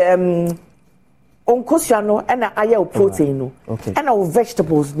toast on nkosua no na aye o protein no okay and o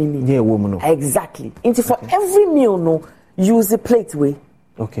vegetables ni yeah woman no exactly into for every meal no use a plate way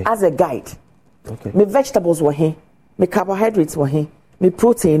okay as a guide. Okay. Me vegetables were here, me carbohydrates were here, me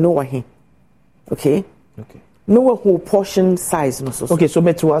protein no were here. Okay. Okay. No whole portion size no so. Okay, so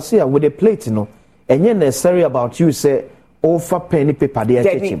but to us here with the plate, you know, and you're necessary about you say over penny paper the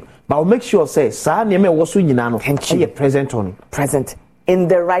kitchen. But I'll make sure say sa name was you know present on present in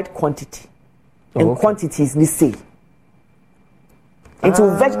the right quantity. In quantities ni say.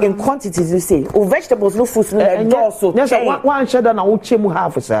 Into in quantities you say. O vegetables no fruits no also. Yes, one share na uche mu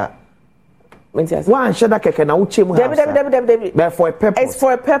half sir. One share that keke na uche mu half. But for a purpose. It's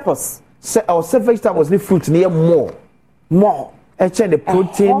for a purpose. Say our vegetables ni fruits near more. The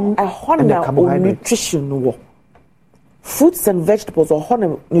protein and the carbohydrate. Nutrition fruits and vegetables or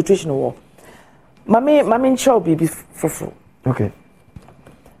honey nutrition Mami chow baby for. Okay.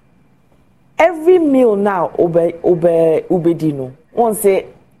 Every meal now obedino. One say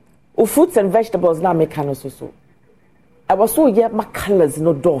fruits and vegetables now make so. I was so my colors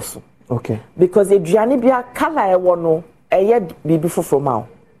no dorsal. Okay. Because aduane bia color e wo no eye bibi foforo ma o.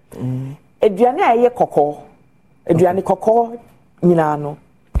 Aduane eye kokko. Aduane kokko nyina no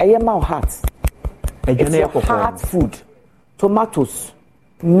eye ma heart. Aduane kokko. Heart food. Tomatoes,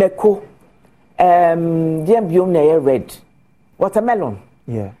 neko, biom na red. Watermelon.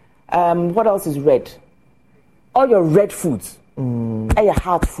 Yeah. What else is red? All your red foods. Eye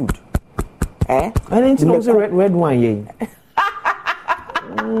heart food. I didn't know the red wine I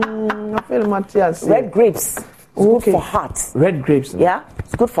feel Matthias. Red grapes. Good for heart. Red grapes. Yeah,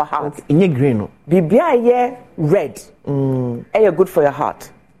 it's good for heart. In your green. Bibia red. Good for your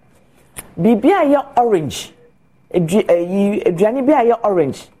heart. Bibia orange. Aduane bia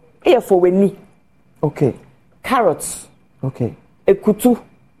orange. For weni. Okay. Carrots. Okay. Ekutu.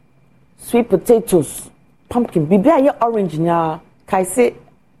 Sweet potatoes. Pumpkin. Bibia orange nya kai say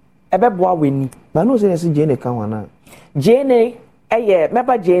ebeboa weni. But no say jene kan wana. Jene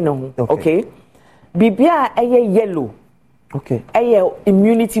meba jene ho. Okay. Bibia yellow. Okay.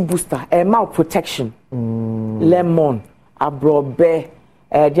 Immunity booster, mouth protection. Lemon, abrobe,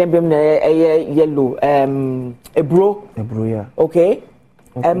 jembem na yellow, ebro, yeah. Okay.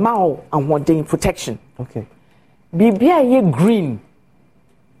 Mouth and protection. Okay. Bibia green.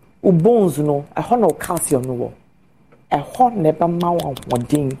 Bones no, no calcium no. Never mouth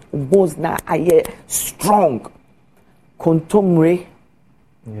and bones na strong. Contomere.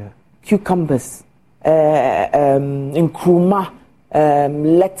 Yeah. Cucumbers. Nkruma,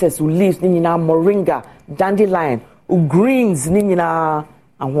 lettuce, leaves, nina moringa, dandelion, greens, nina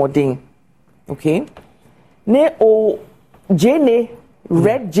ahoden. Okay? Ne o jene,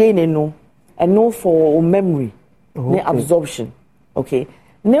 red jene no, and no for memory, ne absorption. Okay?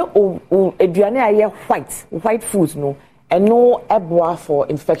 Ne o eduane aye white foods no, and no eboa for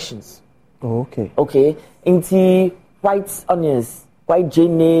infections. Okay. Okay? Inti white onions, white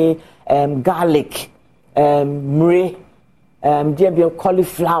jene, garlic, mre,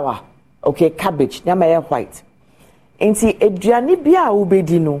 cauliflower, okay, cabbage, nyama white. Inti eduane bia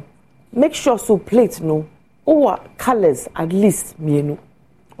ubedi no, make sure so plate no, or colors at least mienu.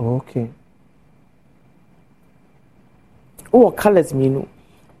 Okay. Or colors mienu.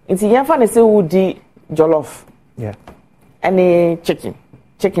 Inti yanfa ne se udi jollof. Yeah. Any chicken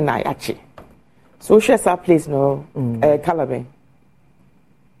na yachi. So shares our place no color ben.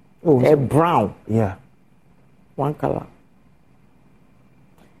 Brown. Yeah. One color.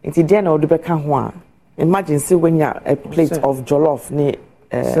 It's then or the beka. Imagine see when you a plate of jollof ni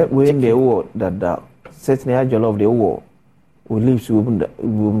when they war that certainly a jollof they war. We leaves room that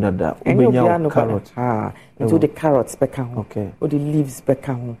carrot. Into the carrots beka. Okay. Or the leaves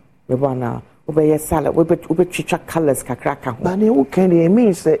beka. We wanna obey salad. We chicha colors kakraka. But you can it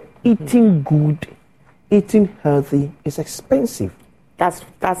means that eating good, eating healthy is expensive.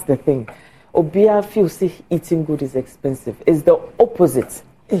 That's the thing. Obia feels say eating good is expensive. It's the opposite.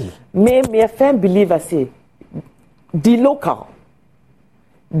 Me a firm believer say the local,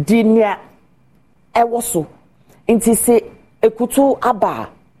 the near ewoso. Inti say ekutu aba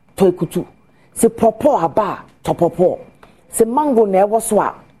to ekutu. Se popo aba to popo. Se mango na ewoso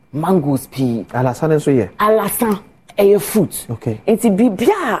a mangoes pea. Alasan so ye. Alasan e fruit. Okay. Inti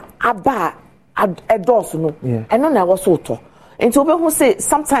bibia aba edos no. Eno na ewoso to. Inti obe who say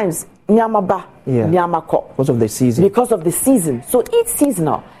sometimes nyamaba nyamako because of the season. So each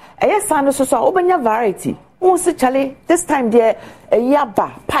seasonal yes and so obenya variety who say chale this time there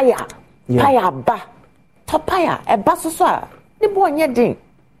yaba paya ba topaya e ba so ne bo onye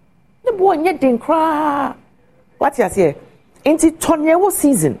din kra what you say into tonye wo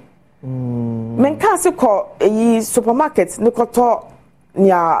season menka se ko supermarket ne ko to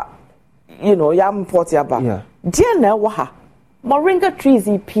nya ya import yaba dia na wo ha moringa trees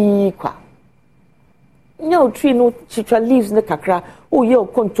pi kwa no tree no chitra leaves ne kakra oh ye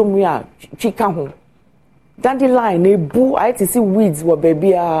kontomri a chika ho dandelion e bu I to see weeds wo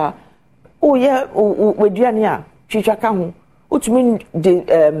baby a oh ye weduane a chitra ka ho otumi de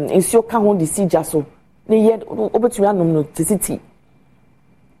insio ka ho de sija so ne ye obetumi anom no tisiti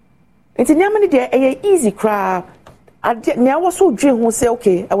enti nyama ne de e easy kra ade ne awo so dwe ho say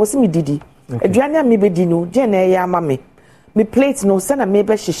okay I was me didi aduane a me be di no je na e ya ama me plate no send a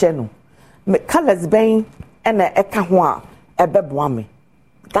maybe shishe no me colors ben and a eka ho a ebeboa me.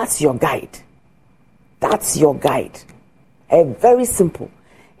 That's your guide. Very simple.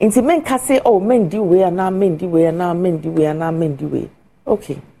 Inti men ka say oh men di way and men di way.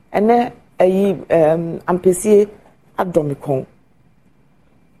 Okay. And then ampesi adomikon.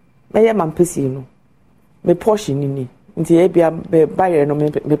 Me ye mampesi no. Me portion ni. Inti e bia be buy no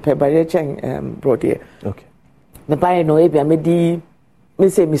me pe buy chen brode. Okay. Me buy no ebia me di me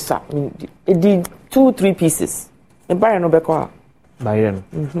say me sa me di 2-3 pieces me buy no beko buy no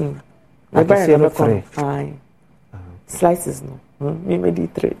me buy no beko aye slices no me di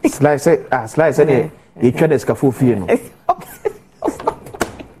 3 slice e you try this kafu fie no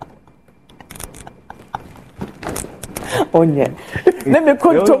onye let me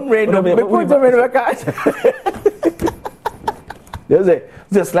contom random beka there's a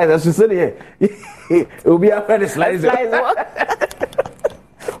slice as you said here it will be after the slice.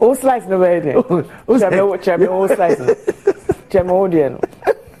 Oh, slice no way there. Chame oh slice. Chame oh there.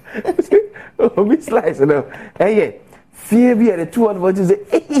 Oh, we slice no. Hey, fear be the two of what you say.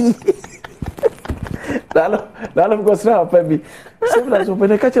 Lalo go sra pa bi. Sometimes when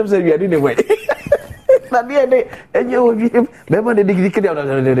the catch up say we are doing the way. Na dia ne enye obi member the digri kede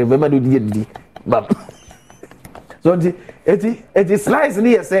member do di bam. So it slice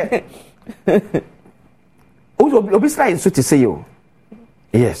ni say. Obi slice so to say you.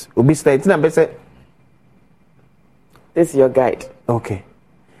 Yes, Obi slice na be say this is your guide. Okay.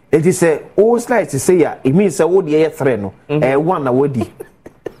 It is a all slice to say ya. It means say wo dey 3 no. One na wodi.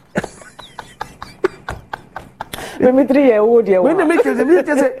 Me 3 year old there. When they make it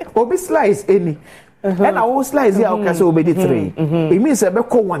say Obi slice any. And all slice ya o ka say Obi 3. It means say be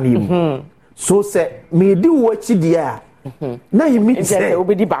call one him. So say me di watch dia. Na you mean say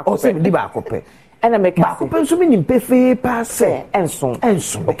Obi di back. O say di back up. And I make back up so me nim pefe pass enso.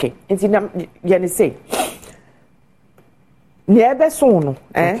 Okay. Enti na ye say near be so no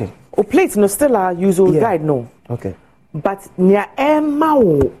okay. O plate no still are usual guide no. Okay. But near emma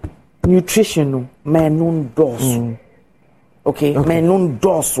nutrition no menun dos. Okay, menun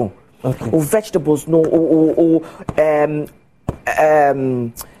dos. Okay. O vegetables no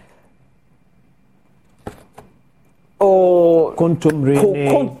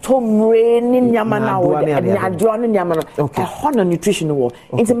contomrene nyama na wo adwane nyama no e hono nutrition wo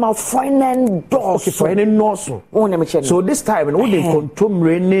into my foreign dos okay foreign noso so this time no dey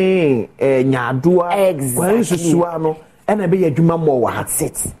contomrene nyadoa exactly no and be adwuma mo wa that's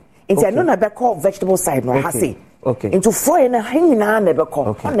it into I no na be call vegetable side no ha say okay into foreign hangina na be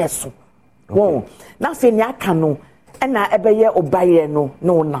call honeso wo na fe ni aka no na ebeye obaye no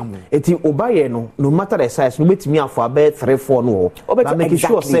nam eti obaye no matter the size no betimi afọ abe 3-4 no na make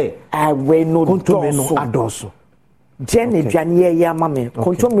sure say we no control no adoso Jenny Janie ya mame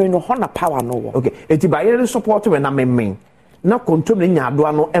control no ho na power no wo okay eti baye no support we na memmen na control no nya ado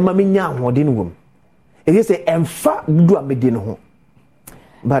ano ema me nya ahode no wom eti say emfa du amedi no ho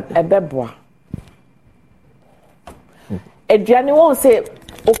but ebeboa Adriani won't say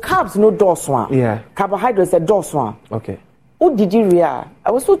o carbs no dorswa. Yeah. Carbohydrates a dorswa. Okay. O did you rea?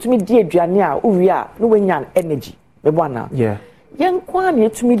 I was told to me dear Adriania, uria, no when yan energy. Me wana. Yeah. Young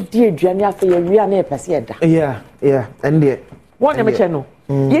Kwani to me dear Adriania for your rea near Pasieda. Yeah. And the one of channel.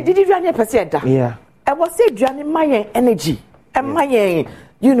 Ye did you Adriania Pasieda? Yeah. I was say Adriani my energy. And my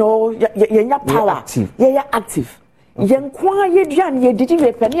you know, your power. Active. Yeah, active. Young Kwan ye Adriani, ye did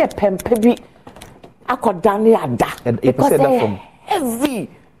you penny a pempebi. Akodane ada because heavy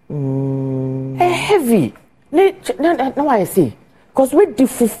heavy no I say cause we di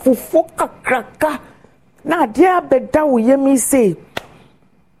fufu kakraka na dia beda wo yemi say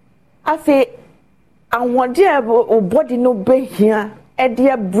afi anwode o body no be here e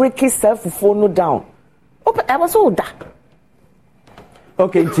dia break itself fufu no down I was so da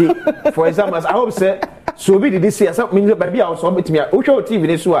okay for example I hope say so be did say something mean baby I was so betimi o show TV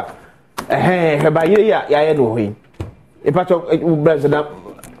ni so a ba yire ya no hoyi e pato brother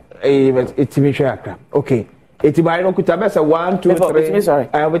etimi hwe akra okay eti ba no kuta besa 1 2 3 sorry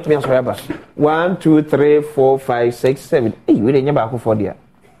I wait me sorry ba 1 2 3 4 5 6 7 we dey nya ba ko for dia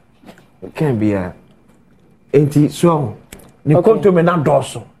can be a enti so ni konto me na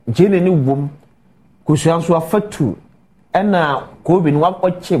doso jene ni wom kusuan so afatu na ko bi ni wa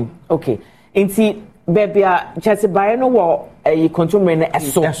ochim okay enti baby chese bae no wo contumre na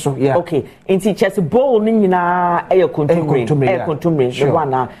eso yeah. Okay inti chese bowl ni nyina contumre the one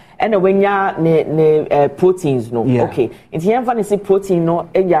na and when ya ne proteins no yeah. Okay inti yemfa ne say protein no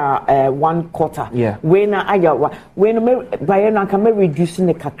ya 1/4 yeah. When na aya when me bae no kan me reduce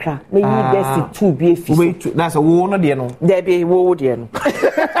ne kakra me yi desi 2 bi efi wait that's a wo no de no there be wo de no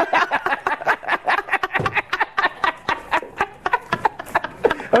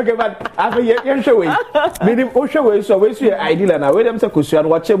okay but after you show we meaning o show we so we see ideal na we dem say kosuan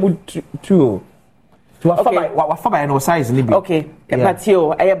wa chemu two to wa fa no size ni bi okay but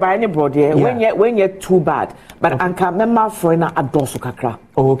you e buy any broad here when you too bad but anka memma for na adoso kakra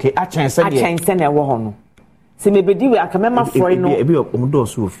okay a chance na e wo ho no se me bedi we anka memma for no e bi o mo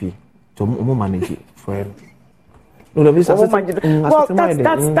doso ofi to mo manage for no,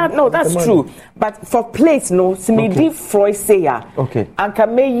 that's true. But for plates, no, see me deep fry say ya. Okay. And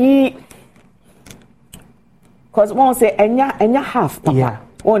can me cause one say enya half, papa. Yeah.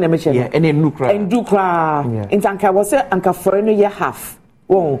 One mention. Yeah. And nukra. And dukra. Yeah. In tanka was say anka fry no ye half.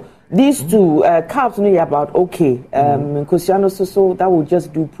 Oh, these two carbs no yeah about okay. Kusiano so that will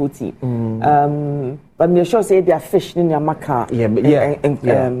just do protein. But me sure say they are fish in your maka. And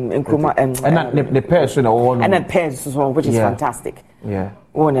the person and then pairs so which is fantastic. Yeah.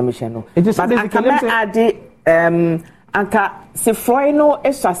 One emission no. It is but anka add anka se fry no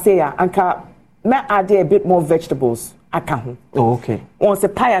extra say anka me add a bit more vegetables aka ho. Oh okay. One say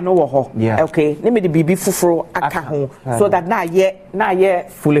pie no wo ho. Yeah. Okay. Let me the bibi fufuro aka ho so that na ye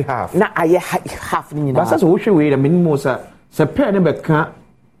fully half. Na aye half ni na. But so wo hwe we the minimum say pair ne be ka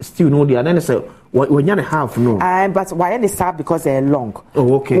stew no dia na say when you half no. But why any sad because they're long.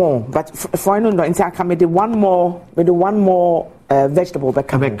 Oh okay. But for no into I can make one more vegetable that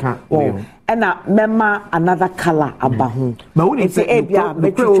come. And now memma another color abahu. But when it's say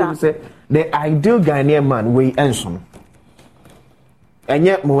the ideal Ghanaian man we ensom. And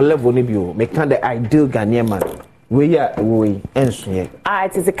yet more level ni bio make the ideal Ghanaian man we ensom.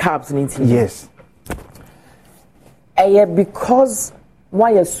 It is the carbs in yes. Because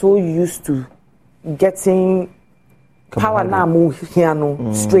why you're so used to getting power now move here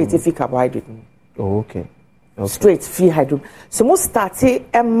no straight if you carbohydrate. Oh, okay. Straight free hydro. So most started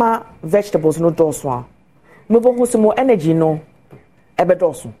emma vegetables no dorswa. Move on some more energy no ebe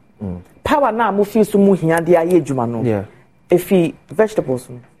dorso. Power now move feel so move here the aye juma no. Yeah. If vegetables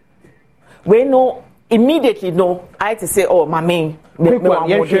no. We know immediately no I to say oh my main me mame.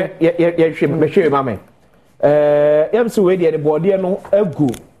 Yam so we the body no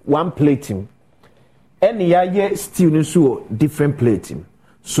egu one plate him. Any ya stew no so different plate.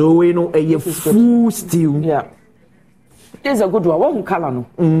 So we know a full stew. Yeah. This is a good one. One color no.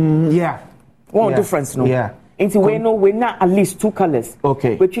 Yeah. One difference no. Yeah. Into we know we not at least 2 colors.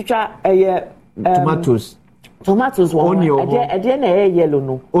 Okay. We try tomatoes. Tomatoes one. Onion. Yellow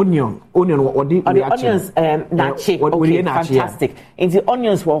no. Onion. What the onions nachi. Okay. Fantastic. Into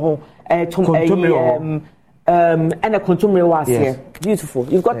onions were and a contumely was Yes. here. Beautiful.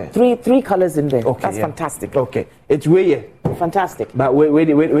 You've got three colors in there. Okay, That's yeah. fantastic. Okay, it's way Fantastic. but wait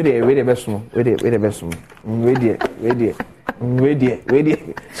the best one. Wait the best one. Wait the.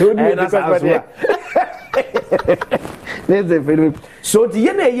 So that's our so the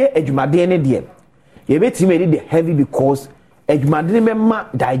yene adwumaden ne de ye betime de heavy because adwumaden memma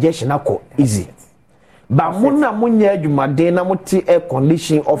digestion akọ easy ba munna munya adwumaden na muti air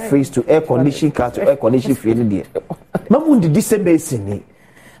condition office to air condition car to air condition fee ne de mamu ndi disebase ni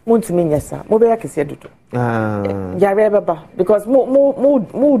Muntimi nyesa mo be yakese dudu yare baba because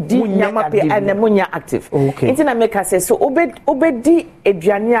mo di nyama pe and munya active inti na make say so obedi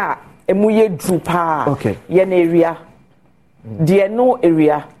aduane a emuye dru pa ye na area the no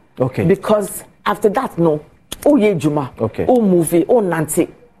area because after that no o ye juma o movie o nante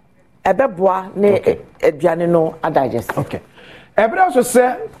ebeboa ne aduane no adigest ebe also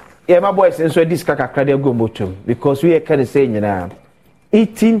say yeah my boys so this kakakra dey go motum because we can say nyina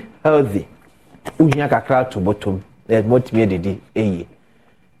eating healthy uhia kakra to bottom let motime dedi eye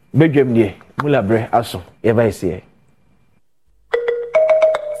bedwam nie mulabre aso ye ba ise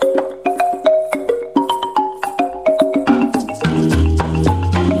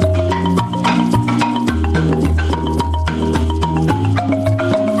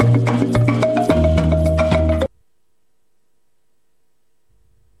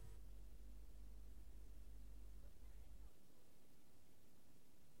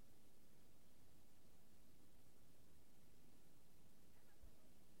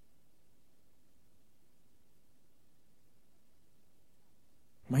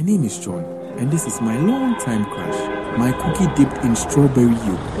My name is John, and this is my long-time crush, my cookie dipped in strawberry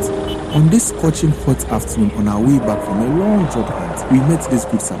yogurt. On this scorching hot afternoon on our way back from a long job hunt, we met this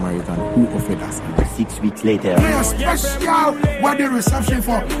good Samaritan who offered us 6 weeks later. A special wedding reception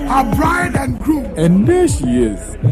for our bride and groom. And there she is.